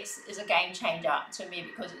TM6 is a game changer to me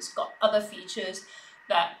because it's got other features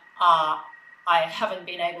that I haven't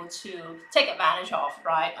been able to take advantage of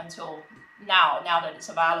right until now that it's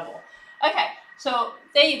available. Okay, so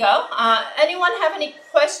there you go. Anyone have any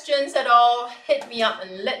questions at all, hit me up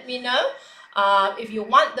and let me know. If you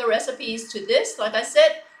want the recipes to this, like I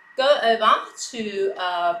said, go over to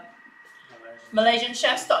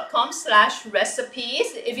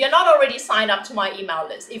malaysianchefs.com/recipes. If you're not already signed up to my email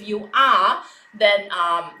list, if you are, then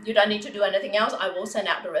you don't need to do anything else. I will send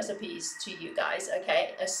out the recipes to you guys,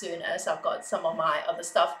 okay, as soon as I've got some of my other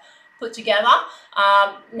stuff put together.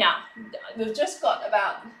 Now, we've just got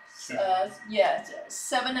about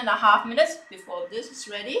 7.5 minutes before this is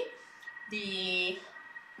ready. The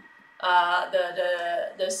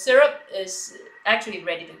syrup is actually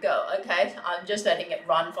ready to go. Okay, I'm just letting it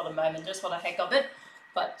run for the moment, just for the heck of it.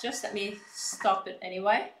 But just let me stop it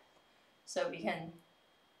anyway, so we can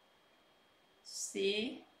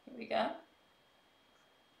see. Here we go.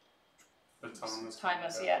 The timer's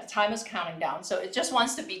the timer's counting down. So it just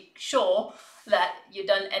wants to be sure that you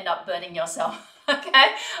don't end up burning yourself.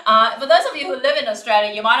 Okay. For those of you who live in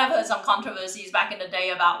Australia, you might have heard some controversies back in the day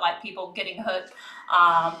about like people getting hurt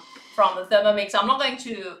from the Thermomix. I'm not going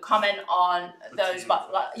to comment on those, but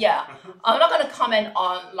yeah, I'm not going to comment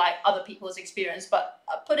on like other people's experience. But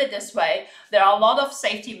put it this way, there are a lot of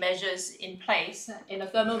safety measures in place in a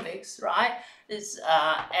Thermomix, right?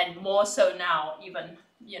 And more so now, even,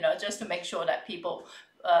 you know, just to make sure that people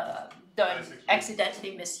don't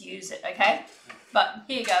accidentally misuse it. Okay. But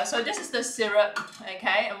here you go. So this is the syrup,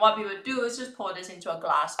 okay? And what we would do is just pour this into a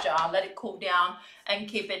glass jar, let it cool down, and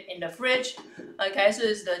keep it in the fridge. Okay, so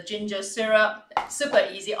this is the ginger syrup. Super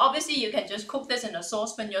easy. Obviously, you can just cook this in a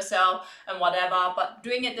saucepan yourself and whatever, but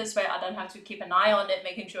doing it this way, I don't have to keep an eye on it,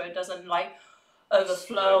 making sure it doesn't like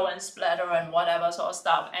overflow and splatter and whatever sort of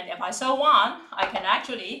stuff. And if I so want, I can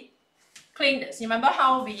actually clean this. Remember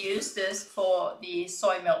how we use this for the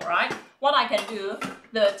soy milk, right? What I can do,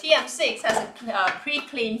 the TM6 has a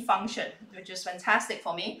pre-clean function, which is fantastic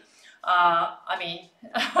for me. I mean,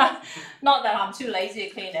 not that I'm too lazy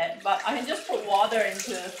to clean it, but I can just put water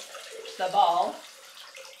into the bowl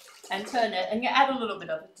and turn it, and you add a little bit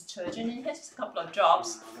of detergent in here, just a couple of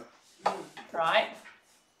drops, right?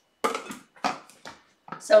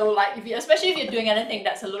 So like, especially if you're doing anything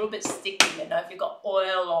that's a little bit sticky, you know, if you've got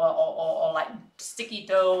oil or like sticky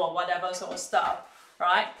dough or whatever sort of stuff,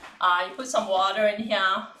 right? You put some water in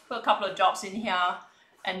here, put a couple of drops in here,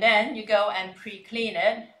 and then you go and pre-clean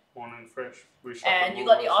it. Morning fresh. And you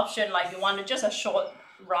got the option, like you want just a short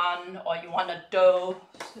run, or you want a dough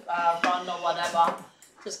run or whatever,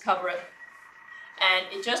 just cover it. And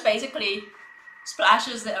it just basically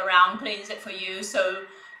splashes it around, cleans it for you. So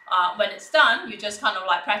when it's done, you just kind of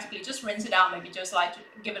like practically just rinse it out, maybe just like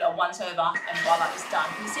give it a once over, and voila, it's done.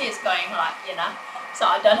 You see it's going like, you know, so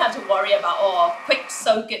I don't have to worry about, oh, quick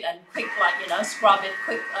soak it and quick like, you know, scrub it,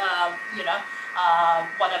 quick, you know,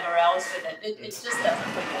 whatever else with it. It just does it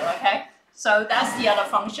for you, okay? So that's the other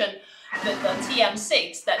function with the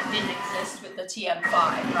TM6 that didn't exist with the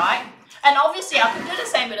TM5, right? And obviously I could do the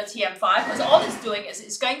same with the TM5 because all it's doing is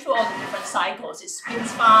it's going through all the different cycles. It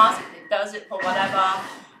spins fast, it does it for whatever,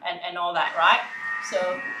 and all that, right?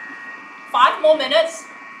 So 5 more minutes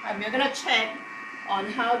and we're gonna check on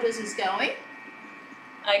how this is going.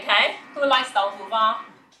 Okay, who likes Taufu Fah?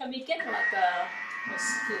 Can we get like a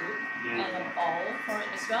scoop and a bowl for it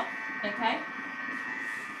as well? Okay.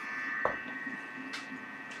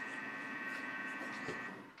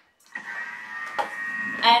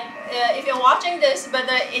 And if you're watching this,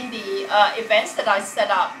 whether in the events that I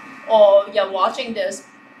set up or you're watching this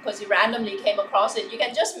because you randomly came across it, you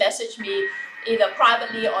can just message me either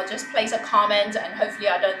privately or just place a comment, and hopefully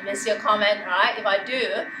I don't miss your comment, right? If I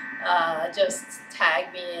do, just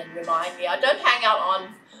tag me and remind me. I don't hang out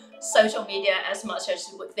on social media as much as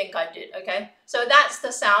you would think I did, okay? So that's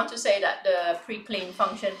the sound to say that the pre-clean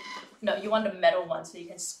function, no, you want the metal one so you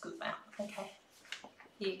can scoop out, okay?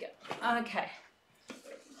 Here you go, okay.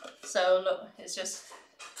 So look, it's just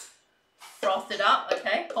frothed it up,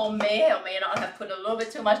 okay? Or may not have put a little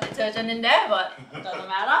bit too much detergent in there, but doesn't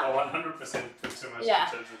matter. 100% put too much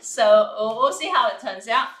detergent. So we'll see how it turns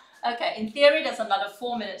out. Okay, in theory, there's another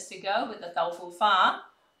 4 minutes to go with the Taufu Fah.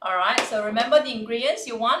 All right, so remember the ingredients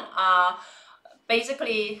you want are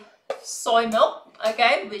basically soy milk,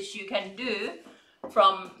 okay, which you can do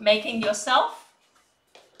from making yourself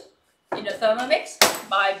in the Thermomix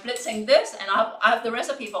by blitzing this, and I have the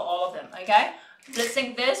recipe for all of them, okay?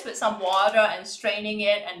 Blitzing this with some water and straining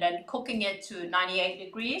it and then cooking it to 98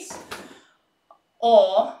 degrees,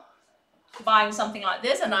 or buying something like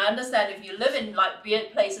this. And I understand if you live in like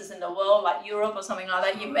weird places in the world like Europe or something like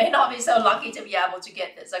that, you may not be so lucky to be able to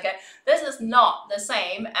get this, okay? This is not the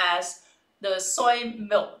same as the soy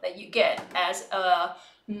milk that you get as a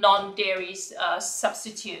non-dairy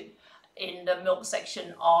substitute in the milk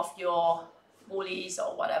section of your Woolies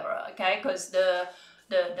or whatever, okay? Because the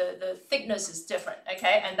thickness is different,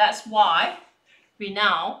 okay? And that's why we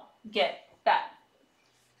now get that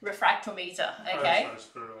refractometer, okay?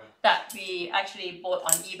 That we actually bought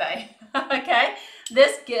on eBay, okay?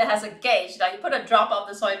 This has a gauge. Like you put a drop of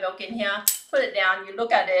the soy milk in here, put it down, you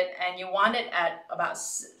look at it, and you want it at about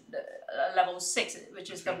level 6,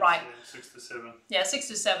 which is the right 6 to 7. Yeah, 6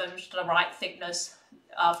 to 7, which is the right thickness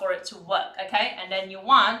for it to work, okay? And then you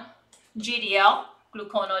want GDL,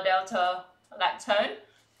 gluconodelta lactone,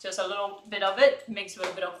 just a little bit of it mixed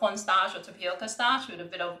with a bit of cornstarch or tapioca starch with a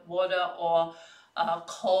bit of water or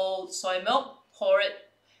cold soy milk. Pour it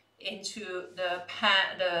into the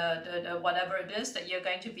pan, the whatever it is that you're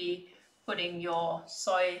going to be putting your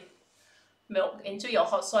soy milk into, your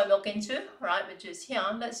hot soy milk into, right? Which is here.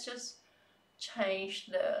 Let's just change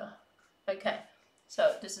the, okay.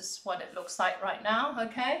 So this is what it looks like right now,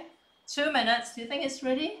 okay? 2 minutes, do you think it's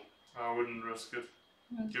ready? I wouldn't risk it.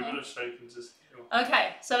 Okay. Give it a shake and just heal.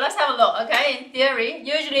 Okay, so let's have a look, okay? In theory,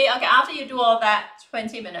 usually, okay, after you do all that,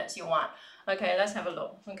 20 minutes you want. Okay, let's have a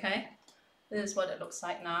look, okay? This is what it looks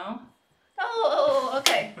like now. Oh,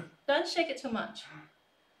 okay. Don't shake it too much.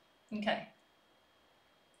 Okay.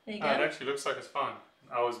 There you go. It actually looks like it's fine.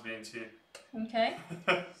 I was being too. Okay.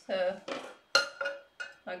 So,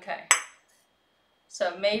 okay.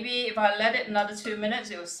 So maybe if I let it another 2 minutes,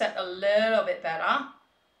 it will set a little bit better.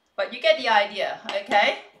 But you get the idea,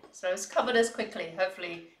 okay? So let's cover this quickly.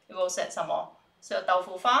 Hopefully it will set some more. So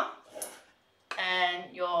Taufu Fah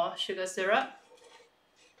and your sugar syrup.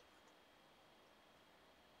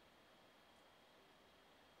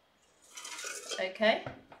 Okay.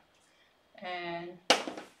 And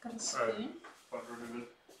got a spoon. Got rid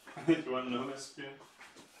of it. You want another spoon?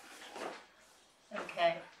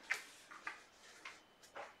 Okay.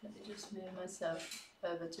 Let me just move myself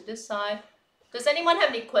over to this side. Does anyone have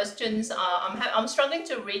any questions? I'm struggling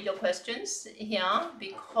to read your questions here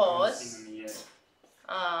because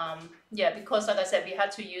yeah, because like I said, we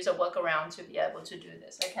had to use a workaround to be able to do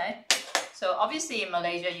this. Okay, so obviously in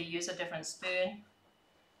Malaysia you use a different spoon.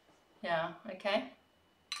 Yeah. Okay.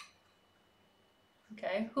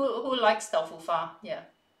 Okay. Who likes Taufu Fah? Yeah.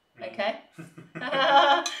 Okay.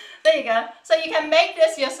 There you go. So you can make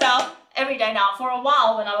this yourself every day now. For a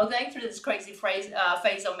while, when I was going through this crazy phase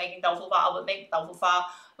of making Taufu Fah, I would make Taufu Fah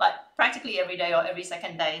like practically every day or every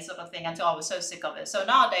second day sort of thing until I was so sick of it. So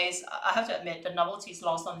nowadays, I have to admit, the novelty's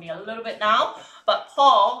lost on me a little bit now. But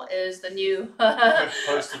Paul is the new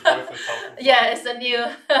poster boy for Taufu Fah. Yeah, it's the new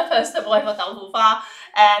poster boy for Taufu Fah,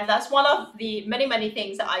 and that's one of the many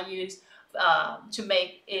things that I use to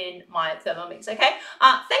make in my Thermomix. Okay,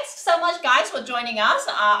 thanks so much guys for joining us.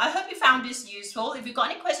 I hope you found this useful. If you've got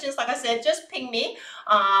any questions, like I said, just ping me.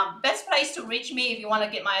 Best place to reach me if you want to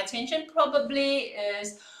get my attention probably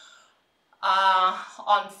is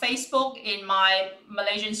on Facebook in my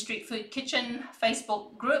Malaysian Street Food Kitchen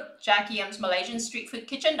Facebook group, Jackie M's Malaysian Street Food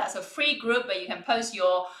Kitchen. That's a free group where you can post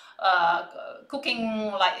your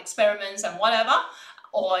cooking like experiments and whatever.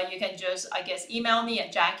 Or you can just, I guess, email me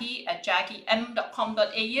at jackie@jackiem.com.au.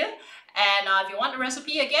 And if you want the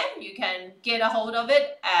recipe again, you can get a hold of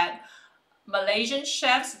it at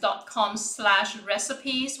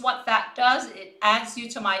malaysianchefs.com/recipes. What that does, it adds you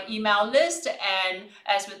to my email list, and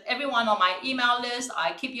as with everyone on my email list,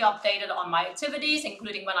 I keep you updated on my activities,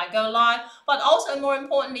 including when I go live, but also more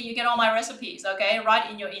importantly, you get all my recipes, okay, right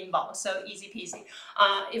in your inbox. So easy peasy.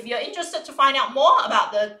 If you're interested to find out more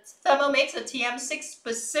about the Thermomix, the TM6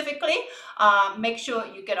 specifically, make sure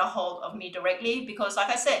you get a hold of me directly, because like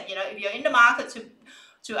I said, you know, if you're in the market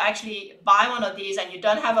to actually buy one of these and you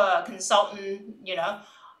don't have a consultant, you know,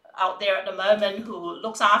 out there at the moment who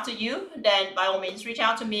looks after you, then by all means reach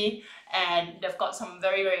out to me. And they've got some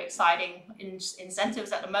very exciting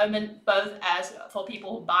incentives at the moment, both as for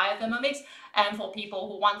people who buy a Thermomix and for people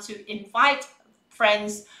who want to invite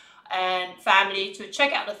friends and family to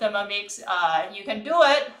check out the Thermomix. You can do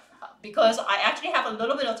it because I actually have a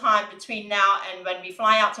little bit of time between now and when we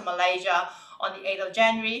fly out to Malaysia on the 8th of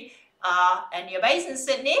January. And you're based in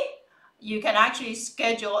Sydney, you can actually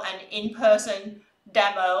schedule an in-person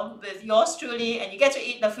demo with yours truly, and you get to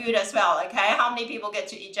eat the food as well, okay? How many people get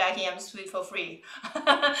to eat Jackie M's food for free?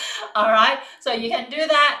 All right, so you can do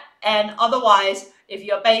that. And otherwise, if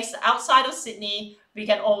you're based outside of Sydney, we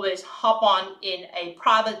can always hop on in a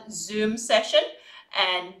private Zoom session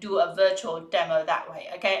and do a virtual demo that way,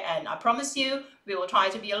 okay? And I promise you, we will try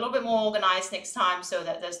to be a little bit more organized next time so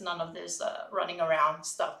that there's none of this running around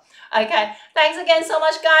stuff. Okay, thanks again so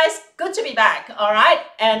much, guys. Good to be back, all right?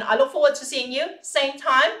 And I look forward to seeing you same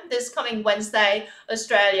time this coming Wednesday,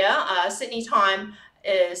 Australia. Sydney time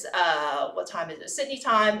is, what time is it? Sydney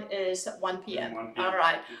time is 1 p.m. 1 p.m. All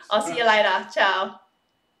right, I'll see you later. Ciao.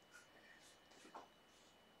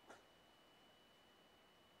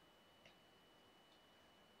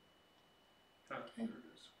 Okay.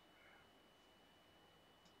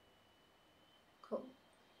 Cool.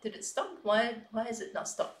 Did it stop? Why is it not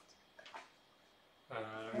stopped?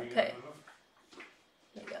 Okay.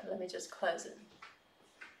 There you go. Let me just close it.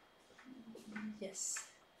 Yes.